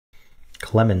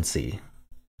 Clemency.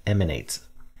 Emanates.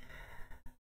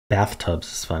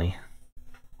 Bathtubs is funny.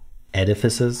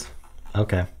 Edifices.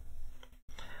 Okay.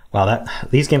 Wow,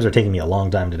 these games are taking me a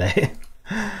long time today.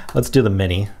 Let's do the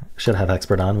mini. Should have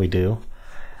expert on, we do.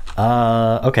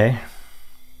 Okay.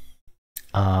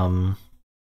 I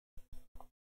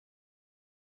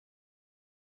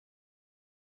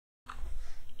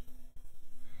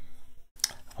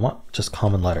want just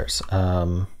common letters.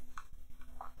 How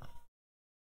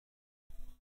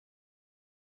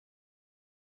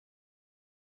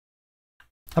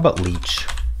about leech?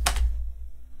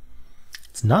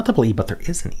 It's not double E, but there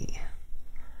is an E.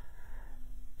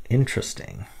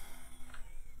 Interesting.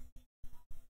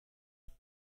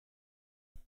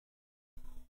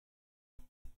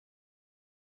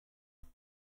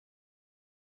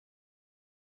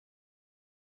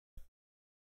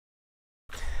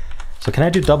 So can I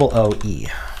do double O-E?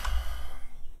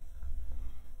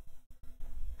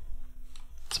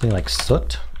 Something like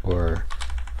soot or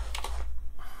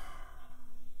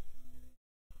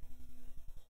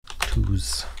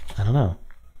twos. I don't know.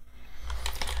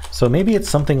 So maybe it's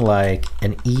something like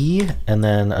an E and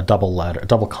then a double letter, a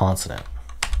double consonant.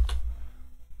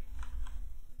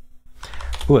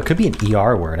 Ooh, it could be an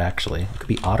ER word actually. It could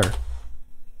be otter.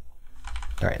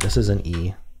 All right, this is an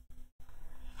E.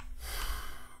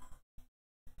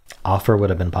 Offer would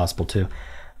have been possible too.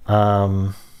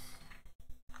 EN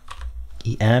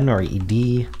or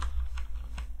ED.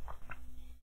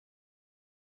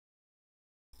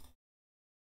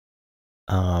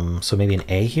 So maybe an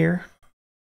A here.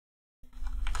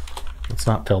 Let's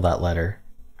not fill that letter.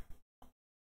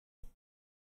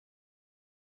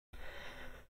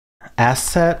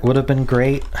 Asset would have been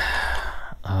great,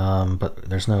 but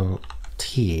there's no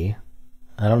T.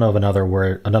 I don't know of another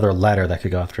word, another letter that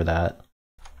could go after that.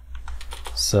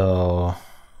 So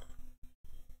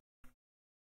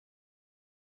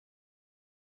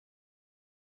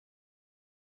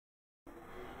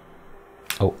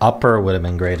oh, upper would have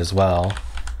been great as well.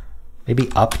 Maybe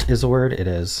upped is a word? It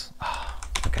is.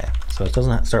 Okay, so it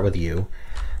doesn't start with U.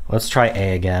 Let's try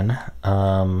A again.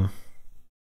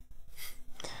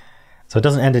 So it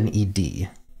doesn't end in ED.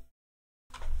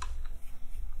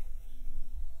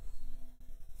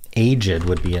 Aged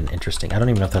would be an interesting. I don't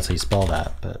even know if that's how you spell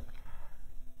that, but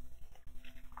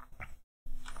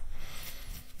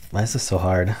why is this so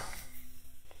hard?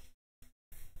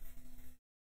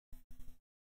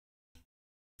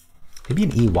 Maybe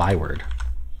an EY word.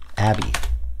 Abby.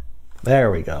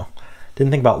 There we go.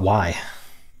 Didn't think about why.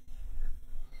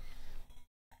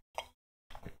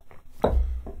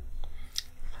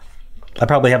 I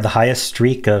probably have the highest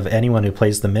streak of anyone who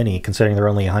plays the mini, considering there are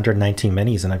only 119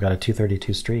 minis and I've got a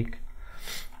 232 streak.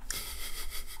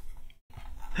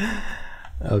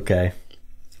 Okay.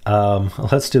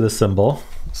 Let's do the symbol.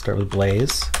 Start with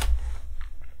Blaze.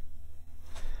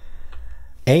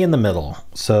 A in the middle.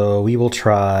 So we will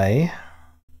try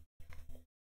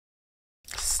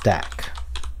stack.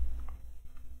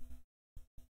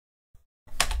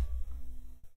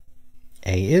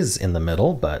 A is in the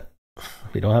middle, but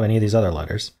we don't have any of these other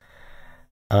letters.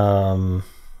 I'm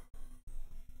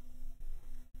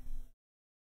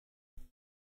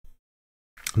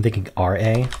thinking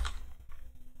RA.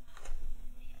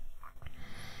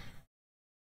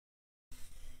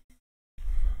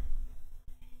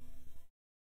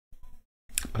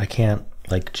 But I can't,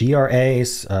 like GRA,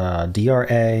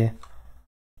 DRA.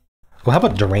 Well, how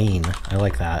about drain? I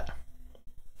like that.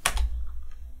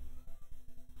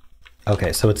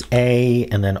 Okay, so it's A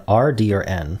and then R, D, or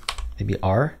N. Maybe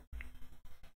R?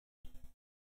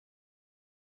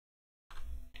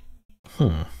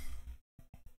 I'm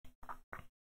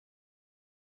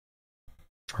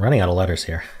running out of letters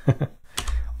here.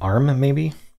 Arm,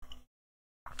 maybe?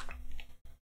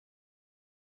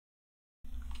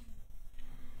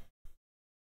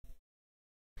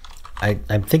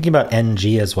 I'm thinking about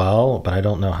NG as well, but I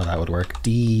don't know how that would work.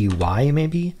 DY,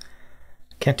 maybe?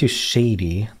 Can't do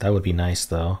shady. That would be nice,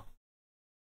 though.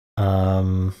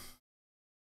 I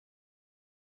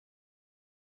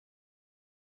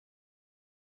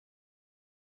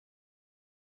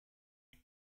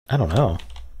don't know.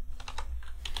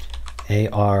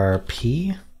 ARP?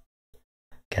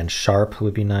 Again, sharp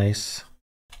would be nice.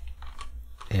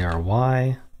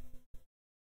 ARY.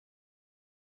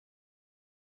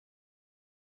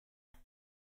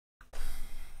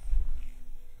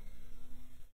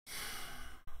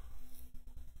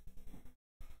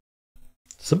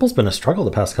 Symbol's been a struggle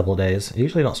the past couple of days. I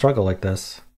usually don't struggle like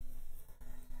this.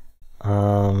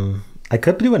 I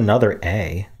could do another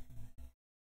A,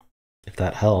 if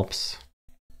that helps.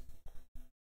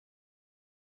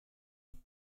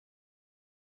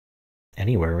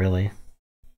 Anywhere, really.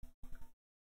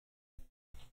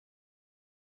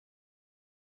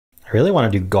 I really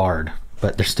want to do guard,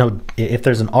 but there's no, if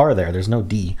there's an R there, there's no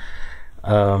D.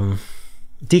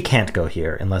 D can't go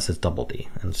here unless it's double D,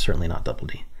 and it's certainly not double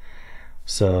D.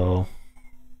 So,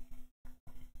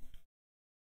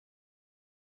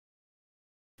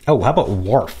 oh, how about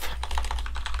wharf?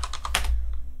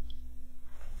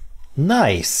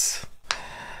 Nice.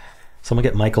 Someone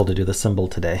get Michael to do the symbol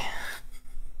today.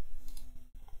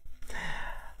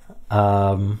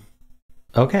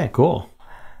 Okay, cool.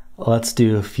 Let's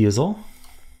do fusel.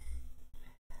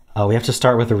 We have to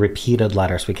start with a repeated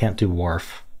letter, so we can't do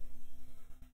wharf.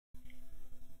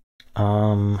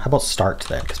 How about start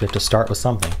then? Because we have to start with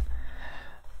something.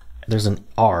 There's an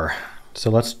R. So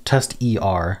let's test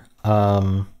ER.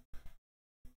 I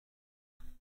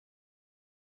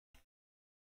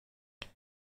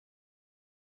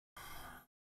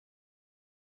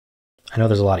know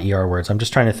there's a lot of ER words. I'm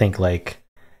just trying to think like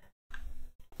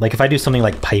if I do something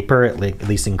like Piper, it at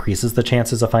least increases the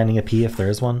chances of finding a P if there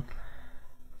is one.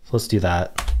 So let's do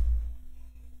that.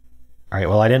 All right,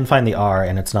 well, I didn't find the R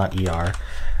and it's not ER.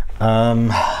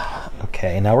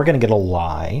 Okay, now we're gonna get a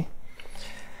lie.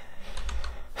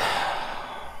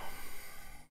 How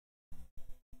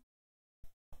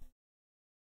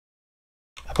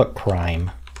about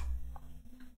crime?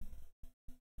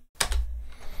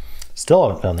 Still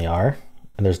haven't found the R.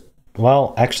 And there's,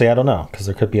 well, actually, I don't know, because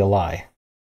there could be a lie.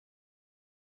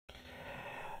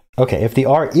 Okay, if the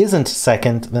R isn't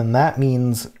second, then that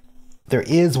means there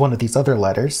is one of these other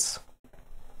letters.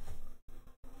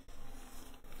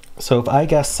 So if I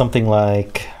guess something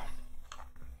like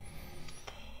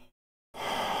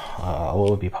what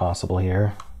would be possible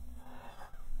here?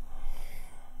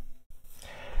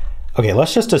 Okay,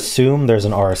 let's just assume there's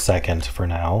an R second for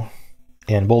now.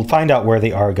 And we'll find out where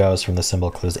the R goes from the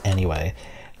symbol clues anyway.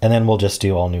 And then we'll just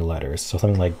do all new letters. So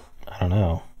something like, I don't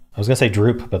know. I was going to say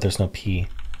droop, but there's no P.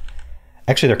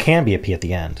 Actually, there can be a P at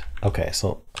the end. Okay,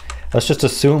 so let's just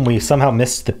assume we somehow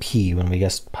missed the P when we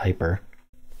guessed Piper.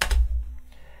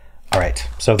 All right,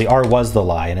 so the R was the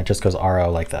lie, and it just goes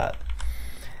RO like that.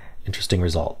 Interesting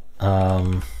result.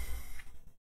 How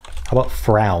about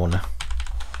frown?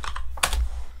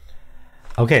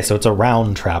 Okay, so it's a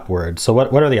round trap word. So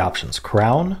what are the options?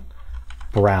 Crown,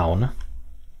 brown.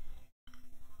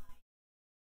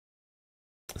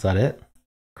 Is that it?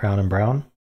 Crown and brown?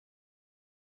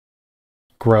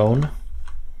 Grown.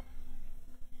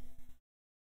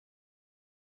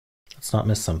 Let's not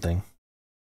miss something.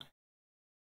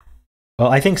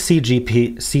 Well, I think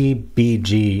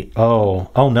CBG. Oh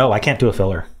no, I can't do a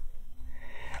filler.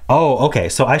 Oh, okay,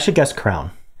 so I should guess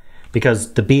crown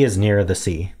because the B is near the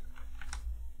C.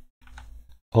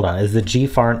 Hold on, is the G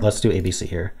far? Let's do ABC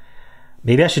here.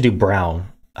 Maybe I should do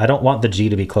brown. I don't want the G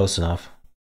to be close enough.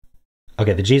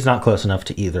 Okay, the G is not close enough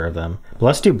to either of them. But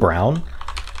let's do brown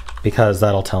because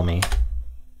that'll tell me.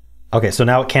 Okay, so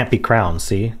now it can't be crown,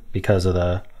 see? Because of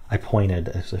the, I pointed,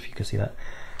 as if you could see that.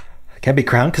 It can't be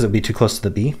crown because it would be too close to the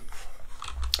B.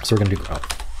 So we're gonna do crown.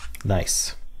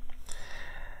 Nice.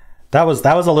 That was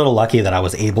a little lucky that I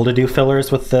was able to do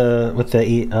fillers with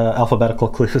the alphabetical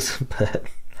clues, but it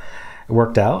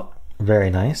worked out. Very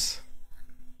nice.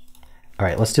 All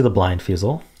right, let's do the blind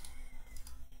fusel.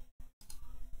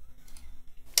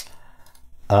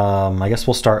 I guess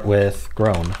we'll start with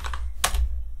grown.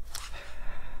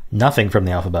 Nothing from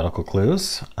the alphabetical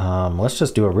clues. Let's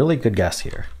just do a really good guess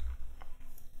here.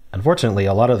 Unfortunately,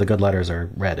 a lot of the good letters are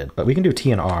redded, but we can do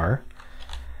T and R.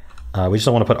 We just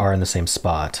don't want to put R in the same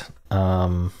spot.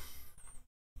 I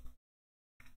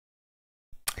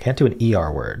can't do an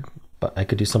ER word, but I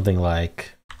could do something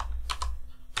like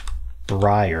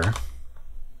briar.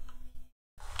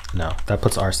 No, that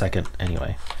puts R second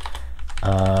anyway.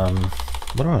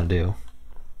 What do I want to do?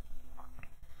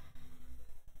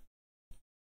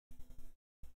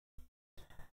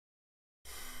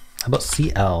 How about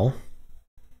CL?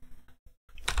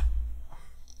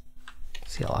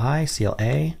 CLI,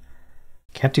 CLA?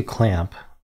 Can't do clamp.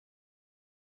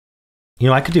 You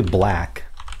know, I could do black.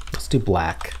 Let's do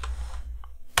black.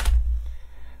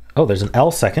 Oh, there's an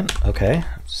L second. Okay,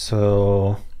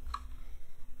 so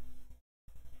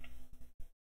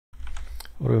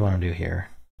what do we want to do here?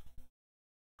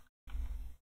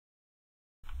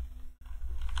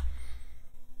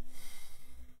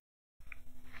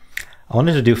 I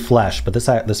wanted to do flesh, but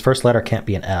this first letter can't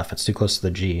be an F. It's too close to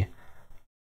the G.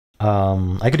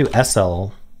 I could do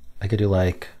SL. I could do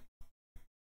like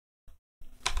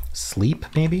sleep,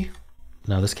 maybe?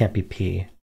 No, this can't be P.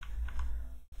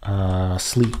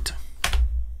 Sleet.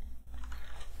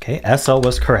 Okay, SL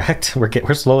was correct.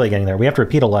 We're slowly getting there. We have to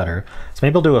repeat a letter. So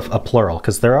maybe we'll do a plural,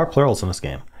 because there are plurals in this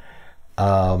game.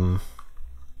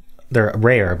 They're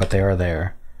rare, but they are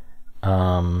there.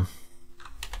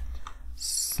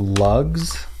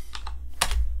 Slugs.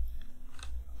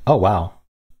 Oh, wow.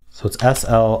 So it's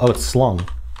SL. Oh, it's slung.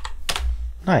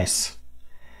 Nice.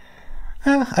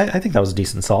 I think that was a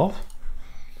decent solve.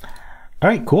 All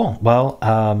right, cool. Well,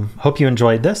 hope you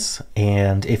enjoyed this.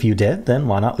 And if you did, then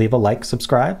why not leave a like,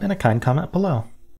 subscribe, and a kind comment below.